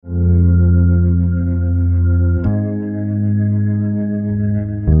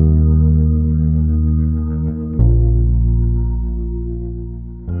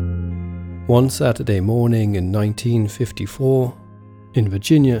One Saturday morning in 1954, in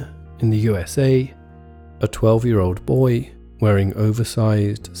Virginia, in the USA, a 12-year-old boy wearing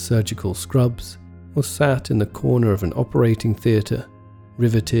oversized surgical scrubs was sat in the corner of an operating theatre,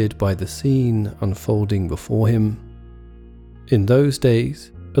 riveted by the scene unfolding before him. In those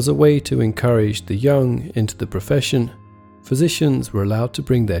days, as a way to encourage the young into the profession, physicians were allowed to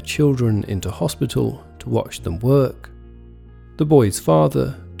bring their children into hospital to watch them work. The boy's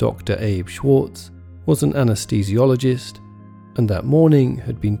father, Dr. Abe Schwartz, was an anesthesiologist, and that morning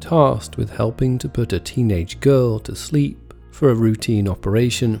had been tasked with helping to put a teenage girl to sleep for a routine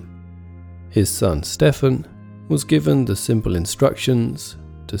operation. His son Stefan was given the simple instructions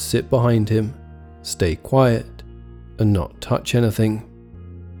to sit behind him, stay quiet, and not touch anything.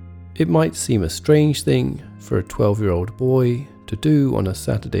 It might seem a strange thing for a 12-year-old boy to do on a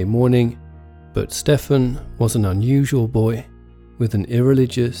Saturday morning, but Stefan was an unusual boy with an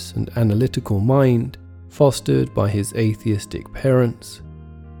irreligious and analytical mind fostered by his atheistic parents.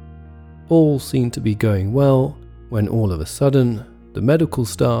 All seemed to be going well when all of a sudden the medical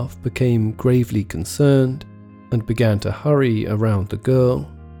staff became gravely concerned and began to hurry around the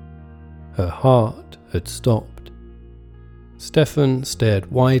girl. Her heart had stopped. Stefan stared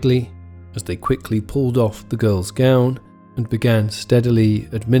widely as they quickly pulled off the girl's gown and began steadily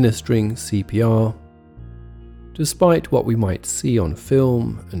administering CPR. Despite what we might see on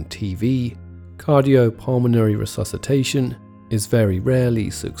film and TV, cardiopulmonary resuscitation is very rarely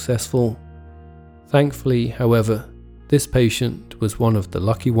successful. Thankfully, however, this patient was one of the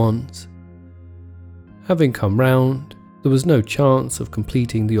lucky ones. Having come round, there was no chance of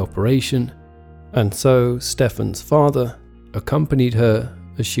completing the operation, and so Stefan's father accompanied her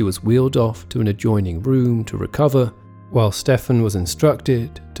as she was wheeled off to an adjoining room to recover, while Stefan was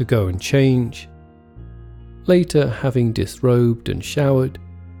instructed to go and change. Later, having disrobed and showered,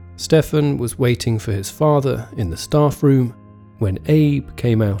 Stefan was waiting for his father in the staff room when Abe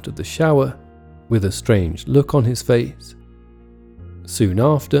came out of the shower with a strange look on his face. Soon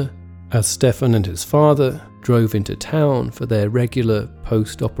after, as Stefan and his father drove into town for their regular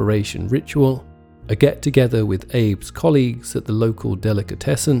post-operation ritual, a get-together with Abe's colleagues at the local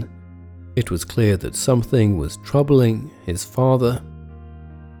delicatessen, it was clear that something was troubling his father.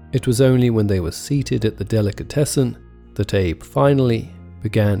 It was only when they were seated at the delicatessen that Abe finally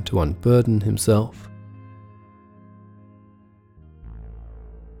began to unburden himself.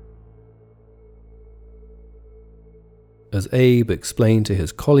 As Abe explained to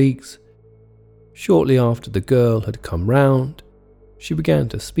his colleagues, shortly after the girl had come round, she began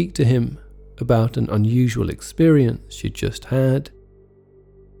to speak to him about an unusual experience she'd just had.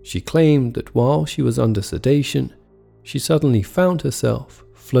 She claimed that while she was under sedation, she suddenly found herself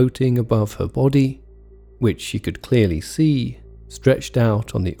floating above her body, which she could clearly see stretched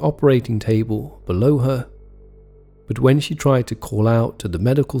out on the operating table below her. But when she tried to call out to the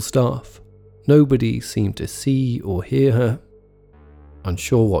medical staff, nobody seemed to see or hear her.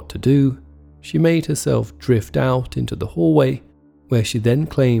 Unsure what to do, she made herself drift out into the hallway, where she then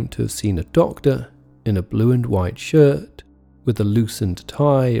claimed to have seen a doctor in a blue and white shirt with a loosened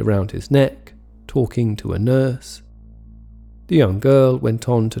tie around his neck talking to a nurse. The young girl went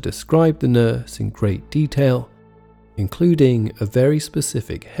on to describe the nurse in great detail, including a very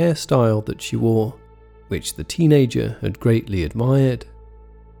specific hairstyle that she wore, which the teenager had greatly admired.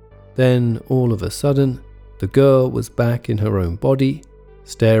 Then, all of a sudden, the girl was back in her own body,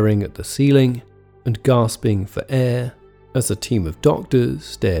 staring at the ceiling and gasping for air as a team of doctors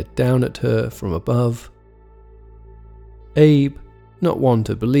stared down at her from above. Abe, not one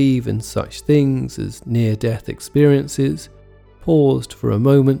to believe in such things as near-death experiences, paused for a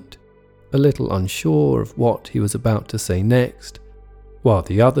moment, a little unsure of what he was about to say next, while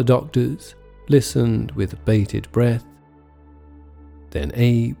the other doctors listened with bated breath. Then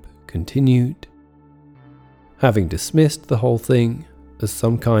Abe continued. Having dismissed the whole thing as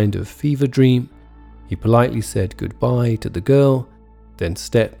some kind of fever dream, he politely said goodbye to the girl, then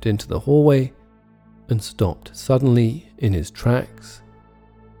stepped into the hallway and stopped suddenly in his tracks.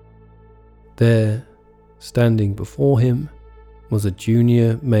 There, standing before him, was a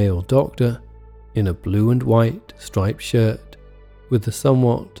junior male doctor in a blue and white striped shirt with a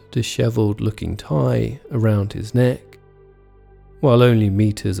somewhat disheveled-looking tie around his neck, while only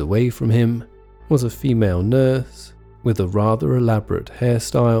meters away from him was a female nurse with a rather elaborate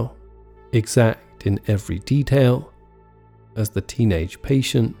hairstyle, exact in every detail, as the teenage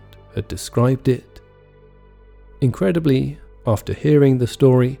patient had described it. Incredibly, after hearing the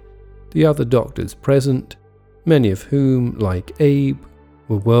story, the other doctors present, many of whom, like Abe,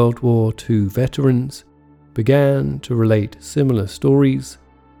 were World War II veterans, began to relate similar stories.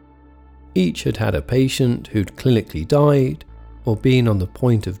 Each had had a patient who'd clinically died or been on the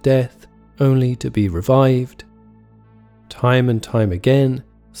point of death only to be revived. Time and time again,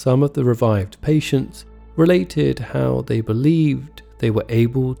 some of the revived patients related how they believed they were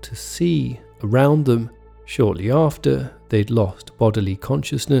able to see around them shortly after they'd lost bodily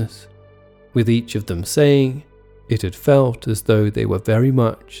consciousness, with each of them saying it had felt as though they were very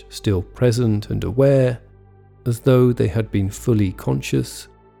much still present and aware, as though they had been fully conscious.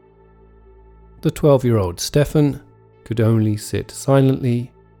 The 12-year-old Stefan could only sit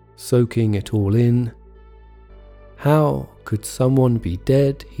silently, soaking it all in. How could someone be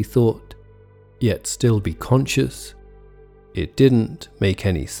dead, he thought, yet still be conscious? It didn't make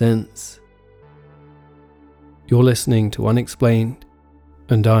any sense. You're listening to Unexplained,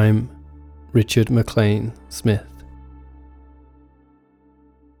 and I'm Richard McLean Smith.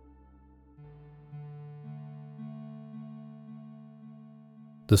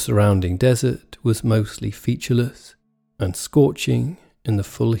 The surrounding desert was mostly featureless and scorching in the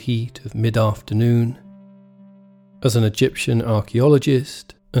full heat of mid-afternoon. As an Egyptian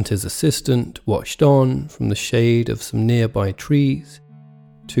archaeologist and his assistant watched on from the shade of some nearby trees,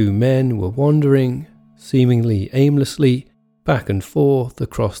 two men were wandering, seemingly aimlessly, back and forth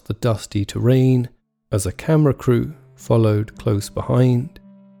across the dusty terrain as a camera crew followed close behind.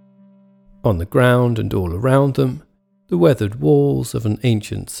 On the ground and all around them, the weathered walls of an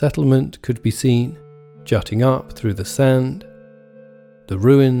ancient settlement could be seen, jutting up through the sand. The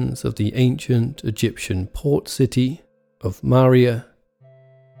ruins of the ancient Egyptian port city of Maria.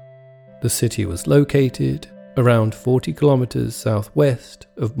 The city was located around 40 kilometers southwest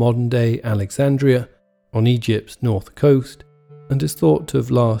of modern-day Alexandria on Egypt's north coast, and is thought to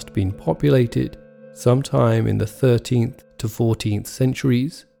have last been populated sometime in the 13th to 14th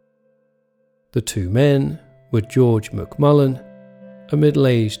centuries. The two men were George McMullen, a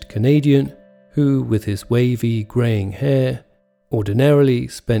middle-aged Canadian who, with his wavy greying hair, ordinarily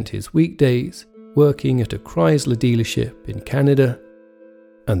spent his weekdays working at a Chrysler dealership in Canada,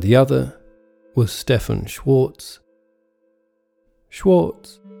 and the other was Stefan Schwartz.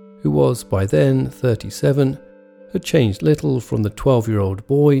 Schwartz, who was by then 37, had changed little from the 12-year-old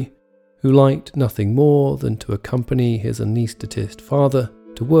boy who liked nothing more than to accompany his anaesthetist father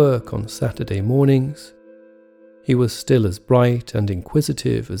to work on Saturday mornings. He was still as bright and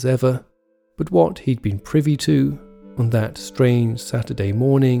inquisitive as ever, but what he'd been privy to on that strange Saturday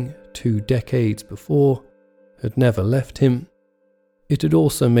morning 2 decades before had never left him. It had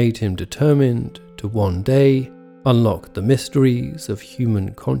also made him determined to one day unlock the mysteries of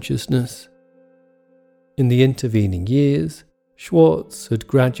human consciousness. In the intervening years, Schwartz had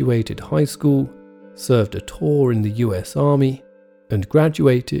graduated high school, served a tour in the US Army, and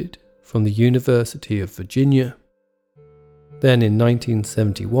graduated from the University of Virginia. Then in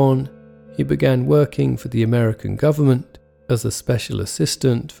 1971, he began working for the American government as a special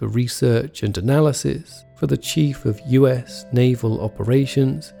assistant for research and analysis for the Chief of US Naval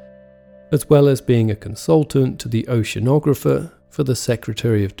Operations, as well as being a consultant to the oceanographer for the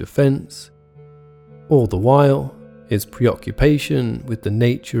Secretary of Defense. All the while, his preoccupation with the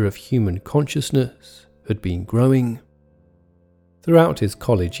nature of human consciousness had been growing. Throughout his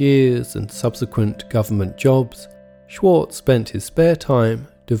college years and subsequent government jobs, Schwartz spent his spare time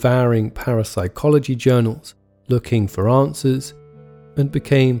devouring parapsychology journals, looking for answers, and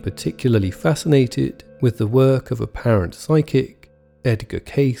became particularly fascinated with the work of apparent psychic Edgar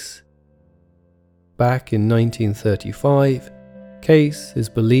Cayce. Back in 1935, Cayce is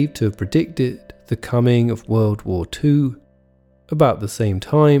believed to have predicted the coming of World War II. About the same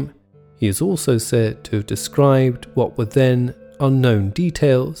time, he is also said to have described what were then unknown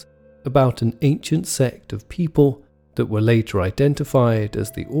details about an ancient sect of people that were later identified as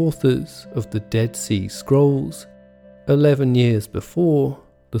the authors of the Dead Sea Scrolls, 11 years before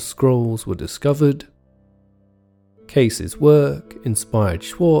the scrolls were discovered. Cayce's work inspired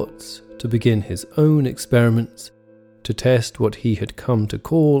Schwartz to begin his own experiments to test what he had come to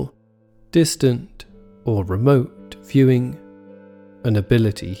call distant or remote viewing, an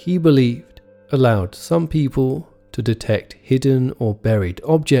ability he believed allowed some people to detect hidden or buried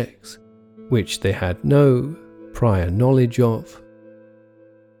objects which they had no prior knowledge of.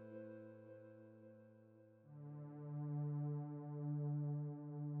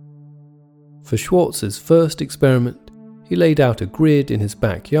 For Schwartz's first experiment, he laid out a grid in his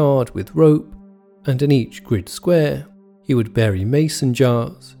backyard with rope, and in each grid square he would bury mason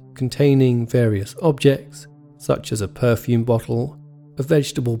jars containing various objects such as a perfume bottle, a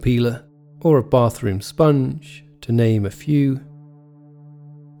vegetable peeler, or a bathroom sponge, to name a few.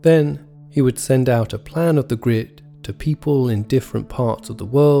 Then he would send out a plan of the grid to people in different parts of the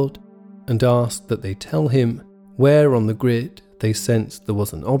world and asked that they tell him where on the grid they sensed there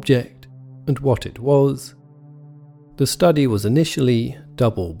was an object and what it was. The study was initially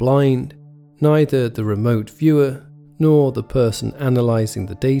double-blind. Neither the remote viewer nor the person analysing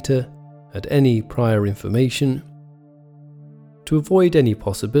the data had any prior information. To avoid any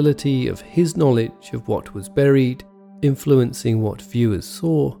possibility of his knowledge of what was buried influencing what viewers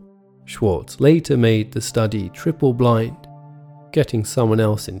saw, Schwartz later made the study triple-blind, getting someone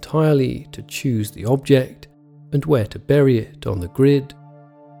else entirely to choose the object and where to bury it on the grid.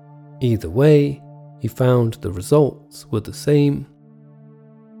 Either way, he found the results were the same.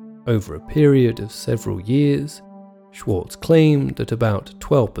 Over a period of several years, Schwartz claimed that about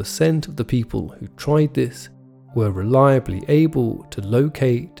 12% of the people who tried this were reliably able to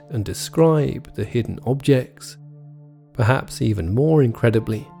locate and describe the hidden objects. Perhaps even more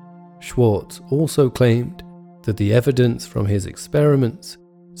incredibly, Schwartz also claimed that the evidence from his experiments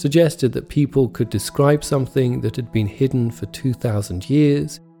suggested that people could describe something that had been hidden for 2,000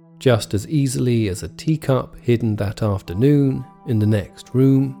 years just as easily as a teacup hidden that afternoon in the next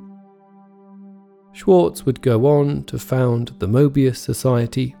room. Schwartz would go on to found the Mobius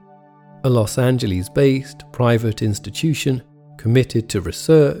Society, a Los Angeles-based private institution committed to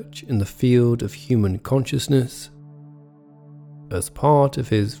research in the field of human consciousness. As part of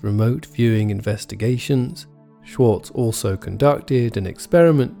his remote viewing investigations, Schwartz also conducted an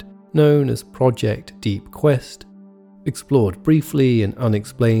experiment known as Project Deep Quest, explored briefly in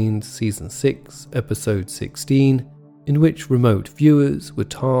Unexplained Season 6, Episode 16, in which remote viewers were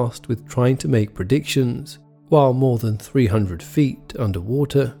tasked with trying to make predictions while more than 300 feet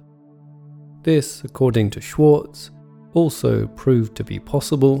underwater. This, according to Schwartz, also proved to be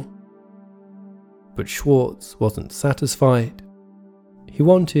possible. But Schwartz wasn't satisfied. He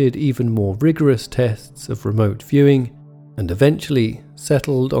wanted even more rigorous tests of remote viewing and eventually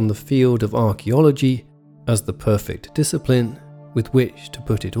settled on the field of archaeology as the perfect discipline with which to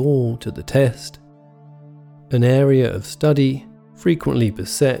put it all to the test. An area of study frequently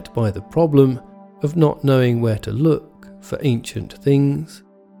beset by the problem of not knowing where to look for ancient things.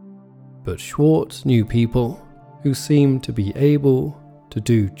 But Schwartz knew people who seemed to be able to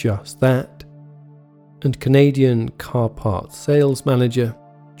do just that, and Canadian car parts sales manager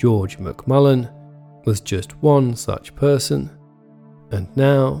George McMullen was just one such person. And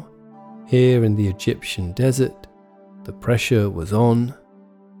now, here in the Egyptian desert, the pressure was on.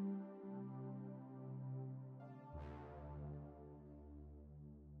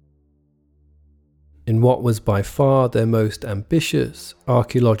 In what was by far their most ambitious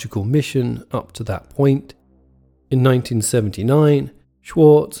archaeological mission up to that point, in 1979,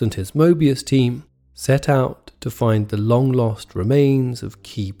 Schwartz and his Mobius team set out to find the long-lost remains of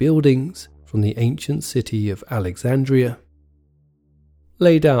key buildings from the ancient city of Alexandria.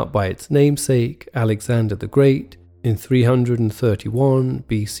 Laid out by its namesake Alexander the Great in 331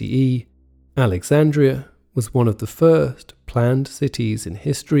 BCE, Alexandria was one of the first planned cities in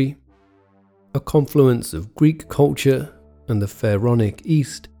history. A confluence of Greek culture and the Pharaonic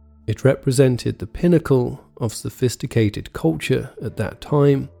East, it represented the pinnacle of sophisticated culture at that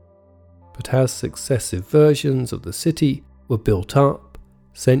time. But as successive versions of the city were built up,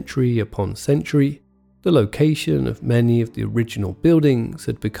 century upon century, the location of many of the original buildings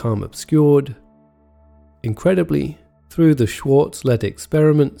had become obscured. Incredibly, through the Schwartz-led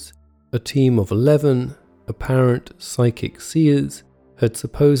experiments, a team of 11 apparent psychic seers had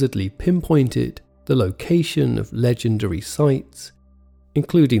supposedly pinpointed the location of legendary sites,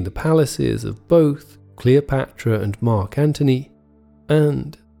 including the palaces of both Cleopatra and Mark Antony,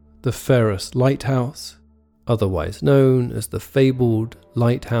 and the Pharos Lighthouse, otherwise known as the fabled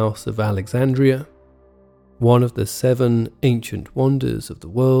Lighthouse of Alexandria, one of the 7 ancient wonders of the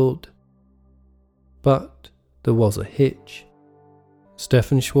world. But there was a hitch.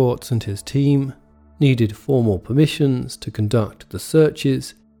 Stefan Schwartz and his team needed formal permissions to conduct the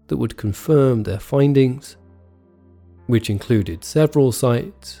searches that would confirm their findings, which included several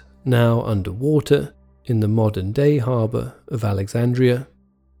sites now underwater in the modern-day harbour of Alexandria.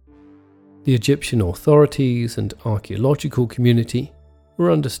 The Egyptian authorities and archaeological community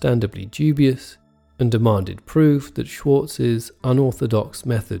were understandably dubious and demanded proof that Schwartz's unorthodox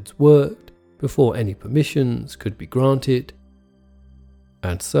methods worked before any permissions could be granted.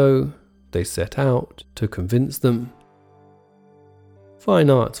 And so they set out to convince them. Fine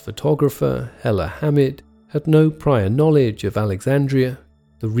arts photographer Hella Hamid had no prior knowledge of Alexandria,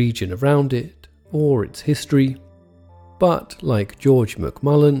 the region around it, or its history, but like George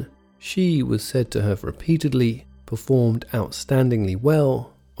McMullen, she was said to have repeatedly performed outstandingly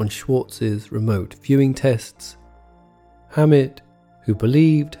well on Schwartz's remote viewing tests. Hamid, who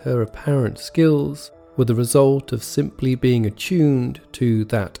believed her apparent skills were the result of simply being attuned to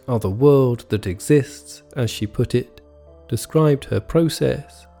that other world that exists, as she put it, described her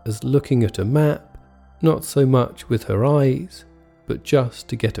process as looking at a map, not so much with her eyes, but just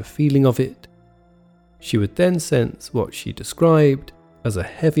to get a feeling of it. She would then sense what she described as a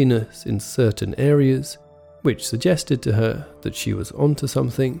heaviness in certain areas, which suggested to her that she was onto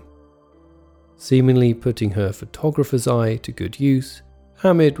something. Seemingly putting her photographer's eye to good use,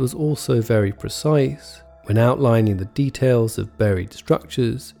 Hamid was also very precise when outlining the details of buried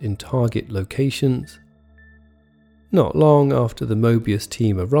structures in target locations. Not long after the Mobius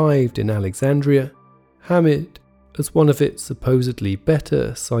team arrived in Alexandria, Hamid, as one of its supposedly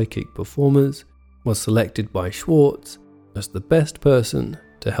better psychic performers, was selected by Schwartz as the best person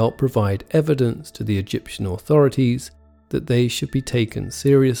to help provide evidence to the Egyptian authorities that they should be taken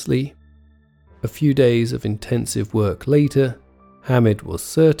seriously. A few days of intensive work later, Hamid was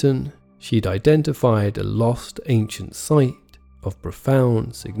certain she'd identified a lost ancient site of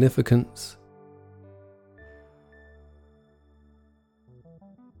profound significance.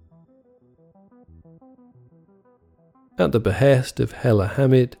 At the behest of Hella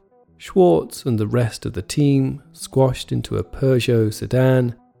Hamid, Schwartz and the rest of the team squashed into a Peugeot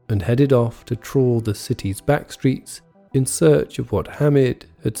sedan and headed off to trawl the city's backstreets in search of what Hamid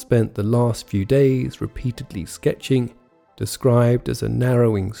had spent the last few days repeatedly sketching, described as a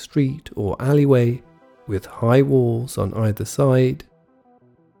narrowing street or alleyway with high walls on either side.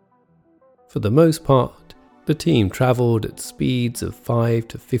 For the most part, the team travelled at speeds of 5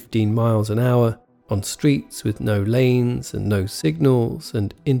 to 15 miles an hour on streets with no lanes and no signals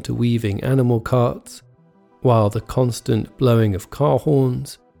and interweaving animal carts, while the constant blowing of car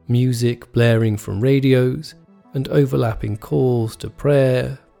horns, music blaring from radios, and overlapping calls to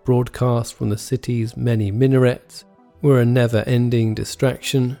prayer broadcast from the city's many minarets were a never-ending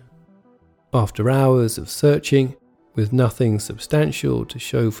distraction. After hours of searching, with nothing substantial to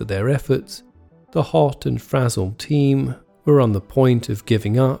show for their efforts, the hot and frazzled team were on the point of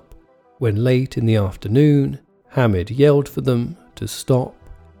giving up when late in the afternoon, Hamid yelled for them to stop.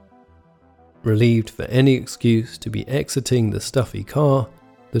 Relieved for any excuse to be exiting the stuffy car,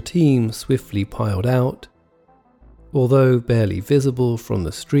 the team swiftly piled out. Although barely visible from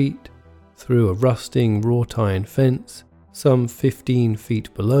the street, through a rusting wrought iron fence, some 15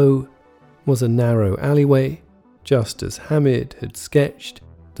 feet below, was a narrow alleyway, just as Hamid had sketched,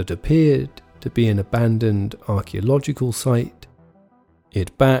 that appeared to be an abandoned archaeological site.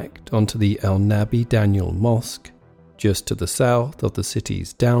 It backed onto the El Nabi Daniel Mosque, just to the south of the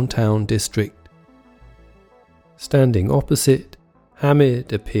city's downtown district. Standing opposite,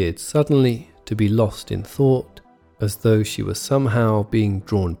 Hamid appeared suddenly to be lost in thought, as though she was somehow being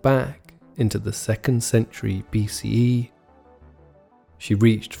drawn back into the 2nd century BCE. She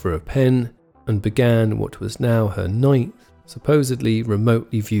reached for a pen and began what was now her 9th, supposedly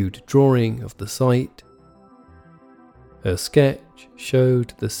remotely viewed drawing of the site. Her sketch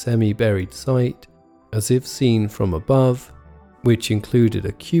showed the semi-buried site as if seen from above, which included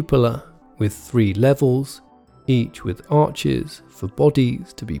a cupola with 3 levels, each with arches for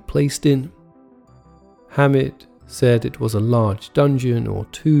bodies to be placed in. Hamid said it was a large dungeon or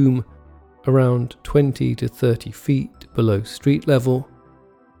tomb around 20 to 30 feet below street level.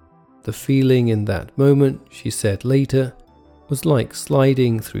 The feeling in that moment, she said later, was like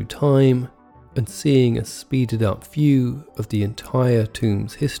sliding through time and seeing a speeded up view of the entire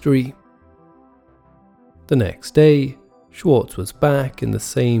tomb's history. The next day, Schwartz was back in the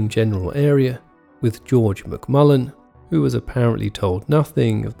same general area with George McMullen, who was apparently told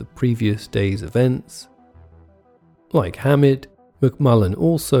nothing of the previous day's events. Like Hamid, McMullen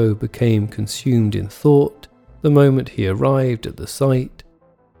also became consumed in thought the moment he arrived at the site.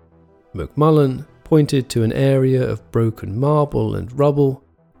 McMullen pointed to an area of broken marble and rubble,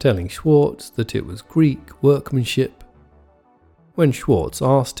 telling Schwartz that it was Greek workmanship. When Schwartz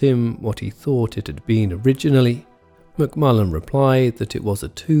asked him what he thought it had been originally, McMullen replied that it was a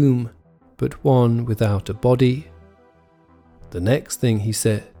tomb, but one without a body. The next thing he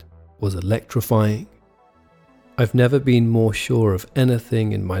said was electrifying. "I've never been more sure of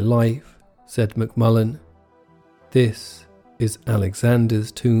anything in my life," said McMullen. "This is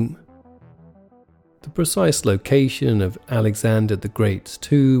Alexander's tomb." The precise location of Alexander the Great's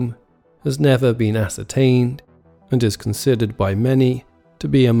tomb has never been ascertained and is considered by many to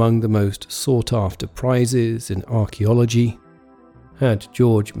be among the most sought-after prizes in archaeology. Had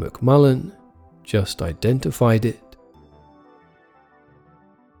George McMullen just identified it?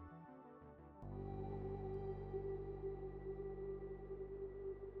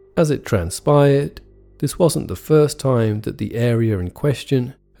 As it transpired, this wasn't the first time that the area in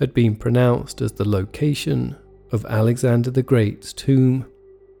question had been pronounced as the location of Alexander the Great's tomb.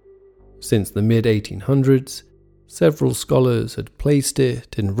 Since the mid-1800s, several scholars had placed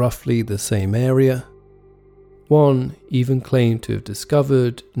it in roughly the same area. One even claimed to have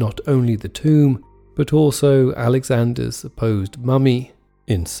discovered not only the tomb, but also Alexander's supposed mummy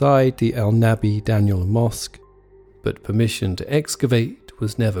inside the Al-Nabi Daniel Mosque, but permission to excavate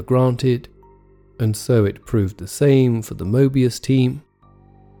was never granted, and so it proved the same for the Mobius team.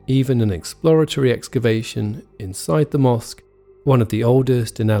 Even an exploratory excavation inside the mosque, one of the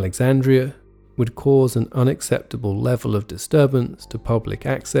oldest in Alexandria, would cause an unacceptable level of disturbance to public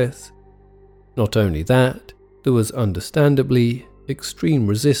access. Not only that, there was understandably extreme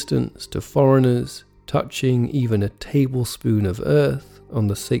resistance to foreigners touching even a tablespoon of earth on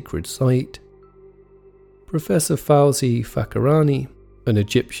the sacred site. Professor Fawzi Fakhrani, an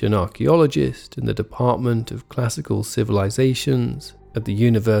Egyptian archaeologist in the Department of Classical Civilizations at the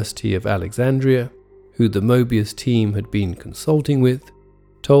University of Alexandria, who the Mobius team had been consulting with,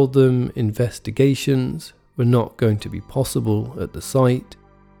 told them investigations were not going to be possible at the site.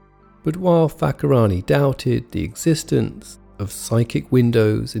 But while Fakhrani doubted the existence of psychic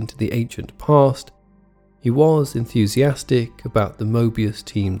windows into the ancient past, he was enthusiastic about the Mobius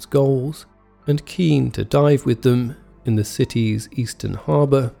team's goals and keen to dive with them in the city's eastern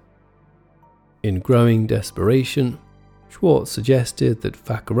harbour. In growing desperation, Schwartz suggested that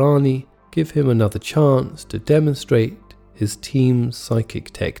Fakhrani give him another chance to demonstrate his team's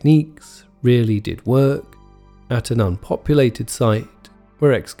psychic techniques really did work at an unpopulated site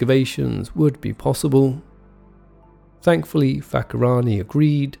where excavations would be possible. Thankfully, Fakhrani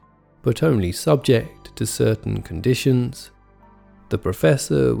agreed, but only subject to certain conditions. The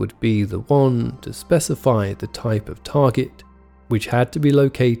professor would be the one to specify the type of target, which had to be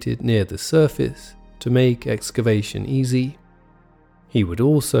located near the surface to make excavation easy. He would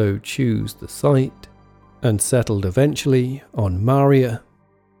also choose the site, and settled eventually on Maria,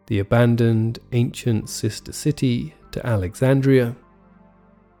 the abandoned ancient sister city to Alexandria.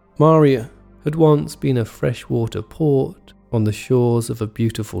 Maria had once been a freshwater port on the shores of a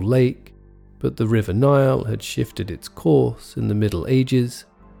beautiful lake, but the River Nile had shifted its course in the Middle Ages.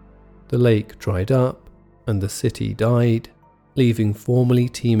 The lake dried up and the city died, leaving formerly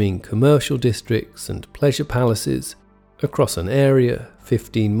teeming commercial districts and pleasure palaces across an area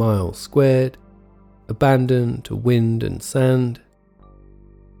 15 miles squared, abandoned to wind and sand.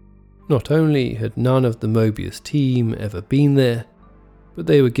 Not only had none of the Mobius team ever been there, but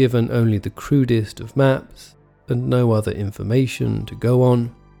they were given only the crudest of maps and no other information to go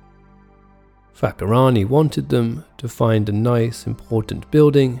on. Fakhrani wanted them to find a nice important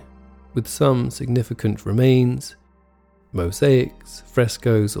building with some significant remains, mosaics,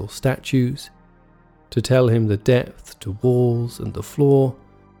 frescoes or statues, to tell him the depth to walls and the floor,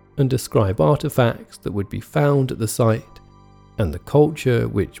 and describe artifacts that would be found at the site and the culture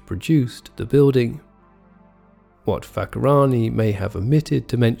which produced the building. What Fakhrani may have omitted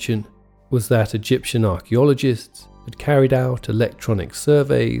to mention was that Egyptian archaeologists had carried out electronic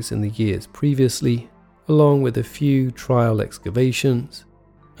surveys in the years previously, along with a few trial excavations,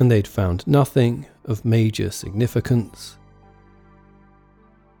 and they'd found nothing of major significance.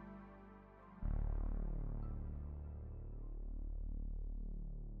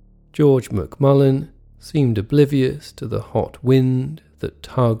 George McMullen seemed oblivious to the hot wind that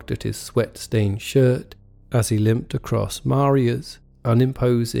tugged at his sweat-stained shirt as he limped across Maria's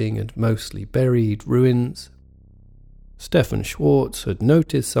unimposing and mostly buried ruins. Stefan Schwartz had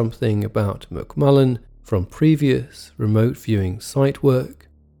noticed something about McMullen from previous remote viewing site work.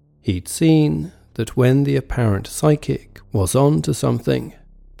 He'd seen that when the apparent psychic was on to something,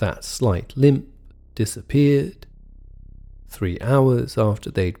 that slight limp disappeared. 3 hours after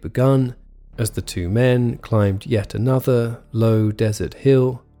they'd begun, as the two men climbed yet another low desert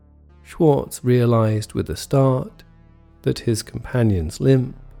hill, Schwartz realized with a start that his companion's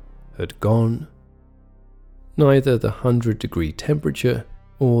limp had gone. Neither the 100-degree temperature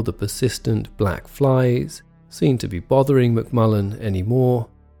or the persistent black flies seemed to be bothering McMullen anymore,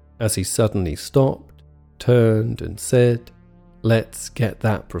 as he suddenly stopped, turned and said, "Let's get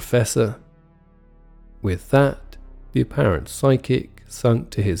that professor." With that, the apparent psychic sunk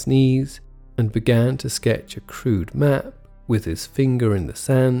to his knees and began to sketch a crude map with his finger in the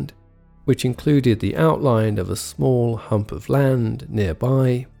sand, which included the outline of a small hump of land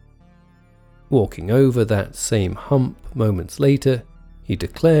nearby. Walking over that same hump moments later, he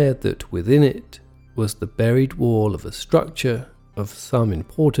declared that within it was the buried wall of a structure of some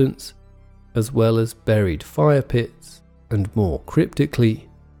importance, as well as buried fire pits, and more cryptically,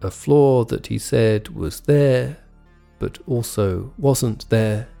 a floor that he said was there, but also wasn't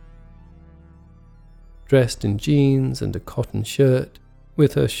there. Dressed in jeans and a cotton shirt,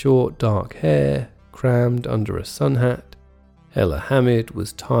 with her short dark hair crammed under a sun hat, Ella Hamid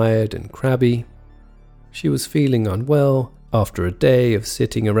was tired and crabby. She was feeling unwell after a day of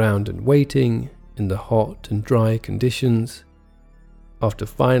sitting around and waiting in the hot and dry conditions. After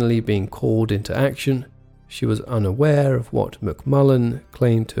finally being called into action, she was unaware of what McMullen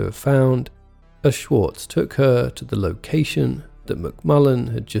claimed to have found, as Schwartz took her to the location that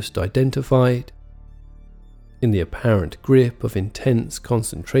McMullen had just identified. In the apparent grip of intense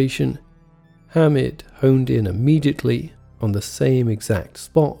concentration, Hamid honed in immediately on the same exact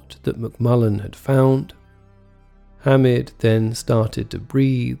spot that McMullen had found. Hamid then started to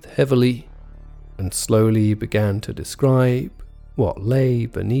breathe heavily and slowly began to describe what lay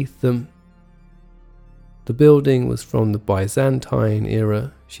beneath them. The building was from the Byzantine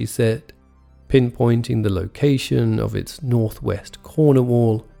era, she said, pinpointing the location of its northwest corner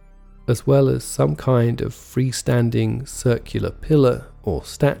wall, as well as some kind of freestanding circular pillar or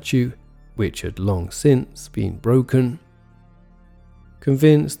statue, which had long since been broken.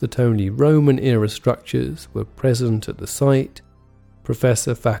 Convinced that only Roman-era structures were present at the site,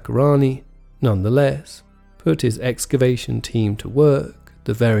 Professor Fakhrani, nonetheless, put his excavation team to work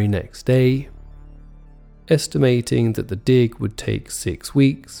the very next day. Estimating that the dig would take 6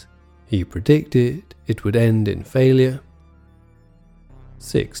 weeks, he predicted it would end in failure.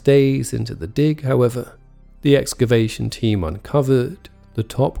 6 days into the dig, however, the excavation team uncovered the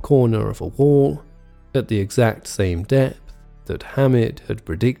top corner of a wall at the exact same depth that Hamid had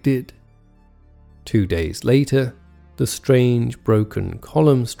predicted. 2 days later, the strange broken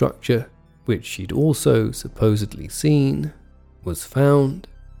column structure, which she'd also supposedly seen, was found.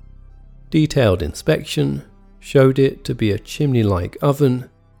 Detailed inspection showed it to be a chimney-like oven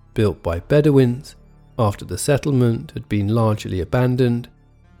built by Bedouins after the settlement had been largely abandoned,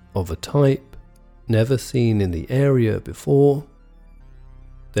 of a type never seen in the area before.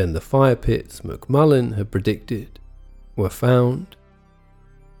 Then the fire pits McMullen had predicted were found.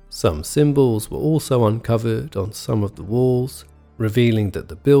 Some symbols were also uncovered on some of the walls, revealing that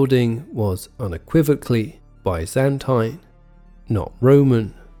the building was unequivocally Byzantine, not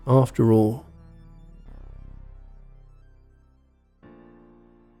Roman after all.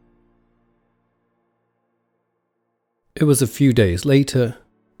 It was a few days later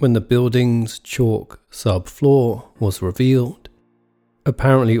when the building's chalk subfloor was revealed.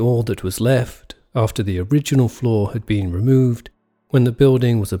 Apparently all that was left after the original floor had been removed when the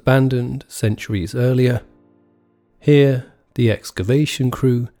building was abandoned centuries earlier. Here, the excavation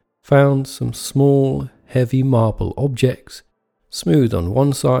crew found some small, heavy marble objects, smooth on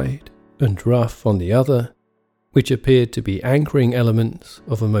one side and rough on the other, which appeared to be anchoring elements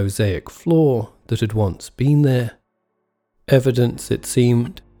of a mosaic floor that had once been there. Evidence, it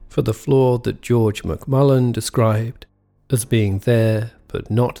seemed, for the floor that George McMullen described as being there but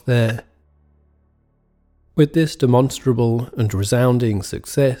not there. With this demonstrable and resounding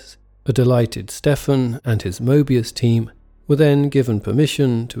success, a delighted Stefan and his Mobius team were then given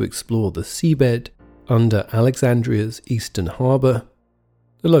permission to explore the seabed under Alexandria's eastern harbour,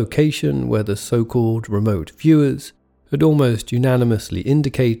 the location where the so-called remote viewers had almost unanimously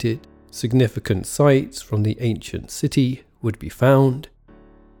indicated significant sites from the ancient city would be found.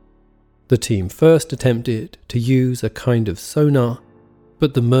 The team first attempted to use a kind of sonar,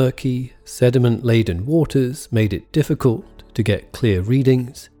 but the murky, sediment-laden waters made it difficult to get clear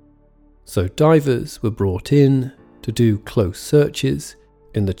readings, so divers were brought in to do close searches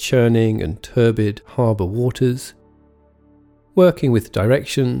in the churning and turbid harbour waters. Working with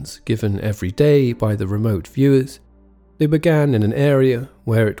directions given every day by the remote viewers, they began in an area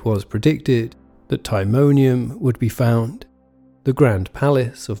where it was predicted that Timonium would be found, the Grand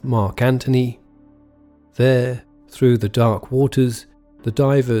Palace of Mark Antony. There, through the dark waters, the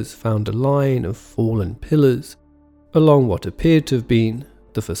divers found a line of fallen pillars along what appeared to have been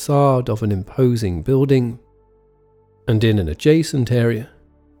the facade of an imposing building. And in an adjacent area,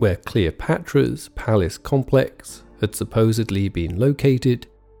 where Cleopatra's palace complex had supposedly been located,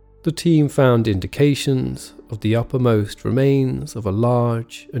 the team found indications of the uppermost remains of a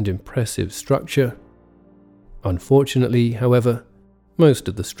large and impressive structure. Unfortunately, however, most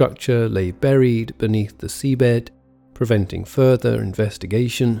of the structure lay buried beneath the seabed, preventing further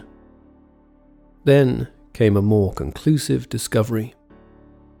investigation. Then came a more conclusive discovery.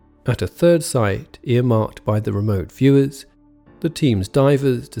 At a third site earmarked by the remote viewers, the team's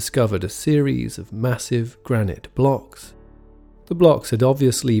divers discovered a series of massive granite blocks. The blocks had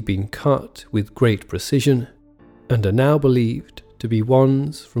obviously been cut with great precision and are now believed to be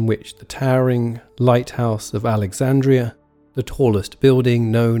ones from which the towering Lighthouse of Alexandria, the tallest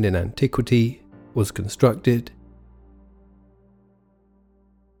building known in antiquity, was constructed.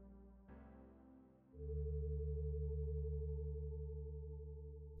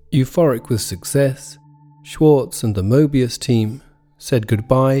 Euphoric with success, Schwartz and the Mobius team said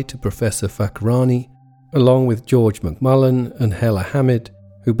goodbye to Professor Fakhrani, along with George McMullen and Hella Hamid,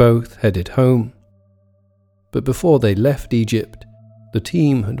 who both headed home. But before they left Egypt, the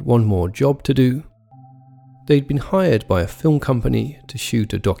team had one more job to do. They'd been hired by a film company to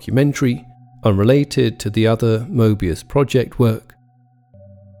shoot a documentary unrelated to the other Mobius project work.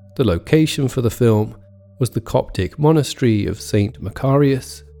 The location for the film was the Coptic monastery of St.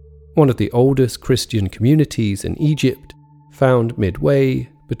 Macarius, one of the oldest Christian communities in Egypt, found midway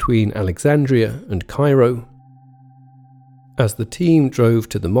between Alexandria and Cairo. As the team drove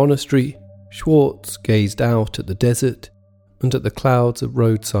to the monastery, Schwartz gazed out at the desert and at the clouds of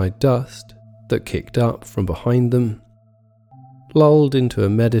roadside dust that kicked up from behind them. Lulled into a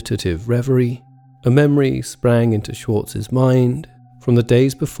meditative reverie, a memory sprang into Schwartz's mind from the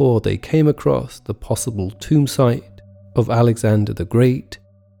days before they came across the possible tomb site of Alexander the Great.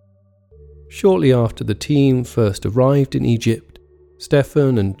 Shortly after the team first arrived in Egypt,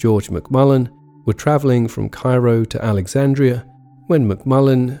 Stefan and George McMullen were travelling from Cairo to Alexandria when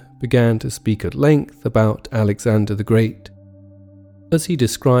McMullen began to speak at length about Alexander the Great. As he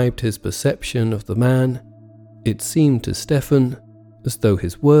described his perception of the man, it seemed to Stefan as though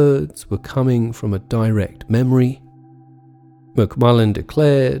his words were coming from a direct memory. McMullen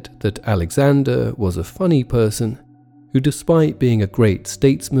declared that Alexander was a funny person who, despite being a great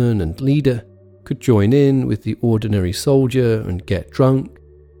statesman and leader, could join in with the ordinary soldier and get drunk,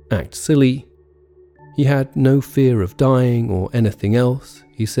 act silly. He had no fear of dying or anything else,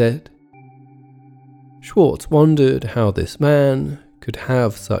 he said. Schwartz wondered how this man could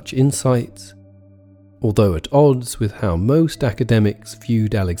have such insights. Although at odds with how most academics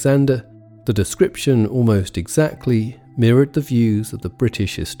viewed Alexander, the description almost exactly mirrored the views of the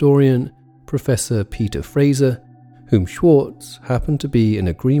British historian Professor Peter Fraser, whom Schwartz happened to be in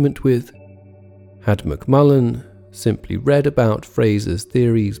agreement with. Had McMullen simply read about Fraser's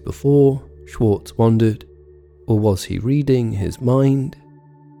theories before, Schwartz wondered, or was he reading his mind?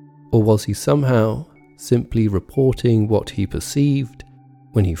 Or was he somehow simply reporting what he perceived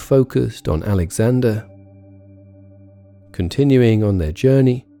when he focused on Alexander? Continuing on their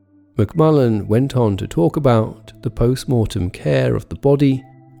journey, McMullen went on to talk about the post-mortem care of the body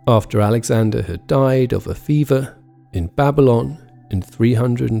after Alexander had died of a fever in Babylon in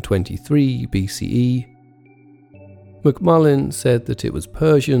 323 BCE. McMullen said that it was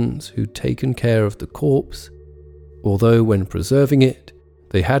Persians who'd taken care of the corpse, although when preserving it,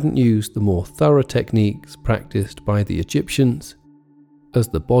 they hadn't used the more thorough techniques practiced by the Egyptians. As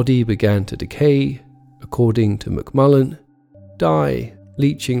the body began to decay, according to McMullen, dye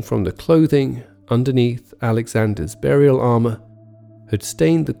leaching from the clothing underneath Alexander's burial armor had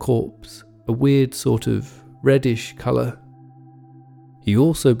stained the corpse a weird sort of reddish color. He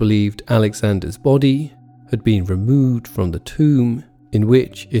also believed Alexander's body had been removed from the tomb in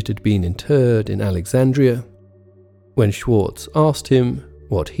which it had been interred in Alexandria. When Schwartz asked him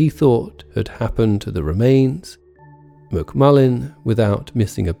what he thought had happened to the remains, McMullen, without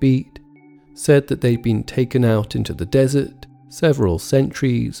missing a beat, said that they'd been taken out into the desert several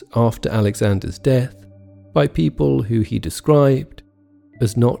centuries after Alexander's death by people who he described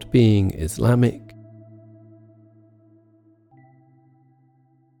as not being Islamic.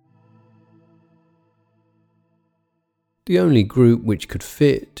 The only group which could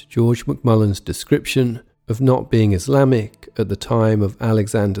fit George McMullen's description of not being Islamic at the time of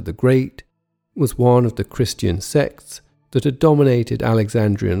Alexander the Great was one of the Christian sects that had dominated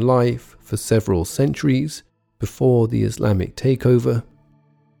Alexandrian life for several centuries before the Islamic takeover.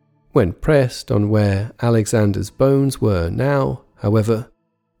 When pressed on where Alexander's bones were now, however,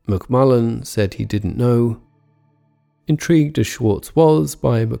 McMullen said he didn't know. Intrigued as Schwartz was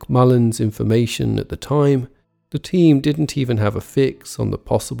by McMullen's information at the time, the team didn't even have a fix on the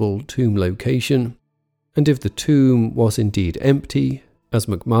possible tomb location, and if the tomb was indeed empty, as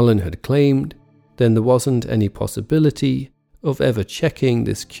McMullen had claimed, then there wasn't any possibility of ever checking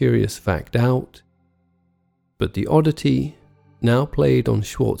this curious fact out. But the oddity now played on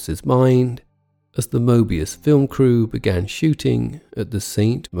Schwartz's mind as the Mobius film crew began shooting at the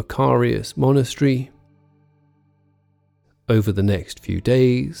St. Macarius monastery. Over the next few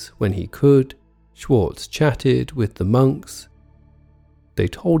days, when he could, Schwartz chatted with the monks. They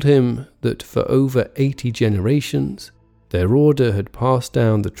told him that for over 80 generations, their order had passed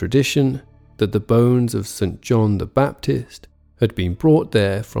down the tradition that the bones of St. John the Baptist had been brought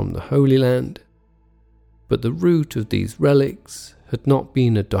there from the Holy Land. But the route of these relics had not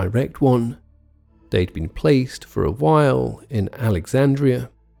been a direct one. They'd been placed for a while in Alexandria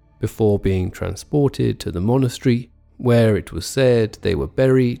before being transported to the monastery, where it was said they were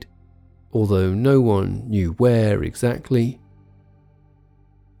buried, although no one knew where exactly.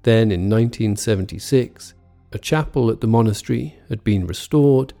 Then in 1976, a chapel at the monastery had been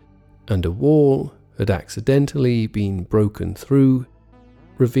restored and a wall had accidentally been broken through,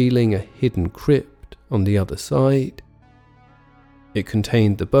 revealing a hidden crypt on the other side. It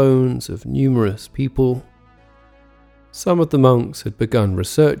contained the bones of numerous people. Some of the monks had begun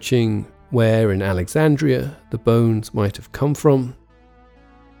researching where in Alexandria the bones might have come from.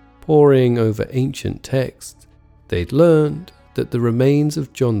 Poring over ancient texts, they'd learned that the remains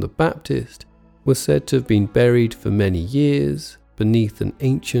of John the Baptist were said to have been buried for many years beneath an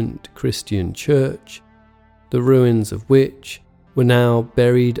ancient Christian church, the ruins of which were now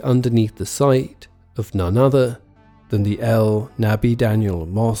buried underneath the site of none other than the El Nabi Daniel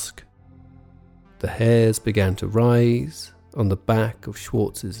Mosque. The hairs began to rise on the back of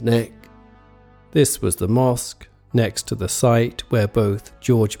Schwartz's neck. This was the mosque next to the site where both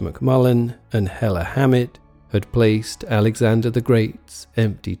George McMullen and Hella Hamid had placed Alexander the Great's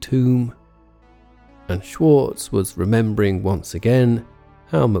empty tomb. And Schwartz was remembering once again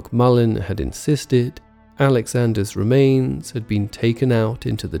how McMullen had insisted Alexander's remains had been taken out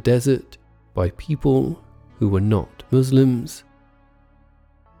into the desert by people who were not Muslims.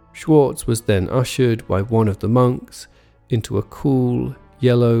 Schwartz was then ushered by one of the monks into a cool,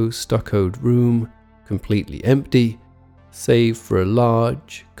 yellow stuccoed room, completely empty, save for a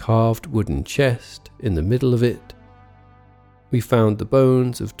large, carved wooden chest in the middle of it. "We found the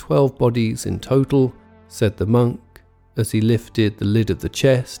bones of 12 bodies in total," said the monk, as he lifted the lid of the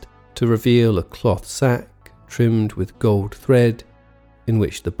chest to reveal a cloth sack trimmed with gold thread, in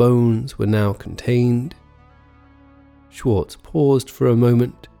which the bones were now contained. Schwartz paused for a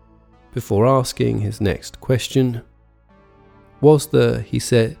moment before asking his next question. Was there, he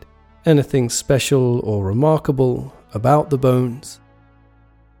said, anything special or remarkable about the bones?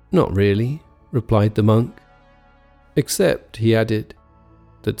 "Not really," replied the monk, "except," he added,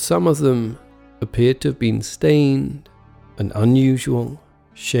 "that some of them appeared to have been stained an unusual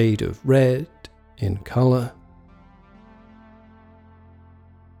shade of red in colour."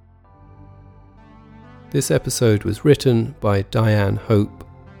 This episode was written by Diane Hope.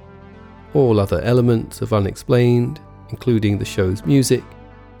 All other elements of Unexplained, including the show's music,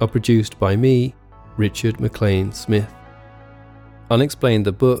 are produced by me, Richard McLean Smith. Unexplained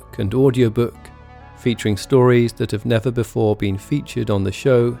the book and audiobook, featuring stories that have never before been featured on the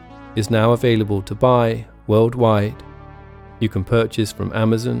show, is now available to buy worldwide. You can purchase from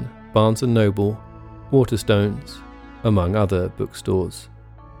Amazon, Barnes & Noble, Waterstones, among other bookstores.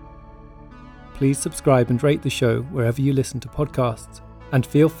 Please subscribe and rate the show wherever you listen to podcasts, and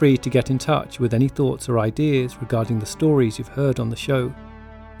feel free to get in touch with any thoughts or ideas regarding the stories you've heard on the show.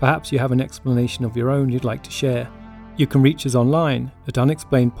 Perhaps you have an explanation of your own you'd like to share. You can reach us online at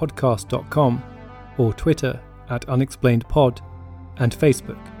unexplainedpodcast.com or Twitter at unexplainedpod and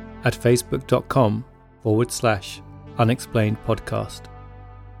Facebook at facebook.com/unexplainedpodcast.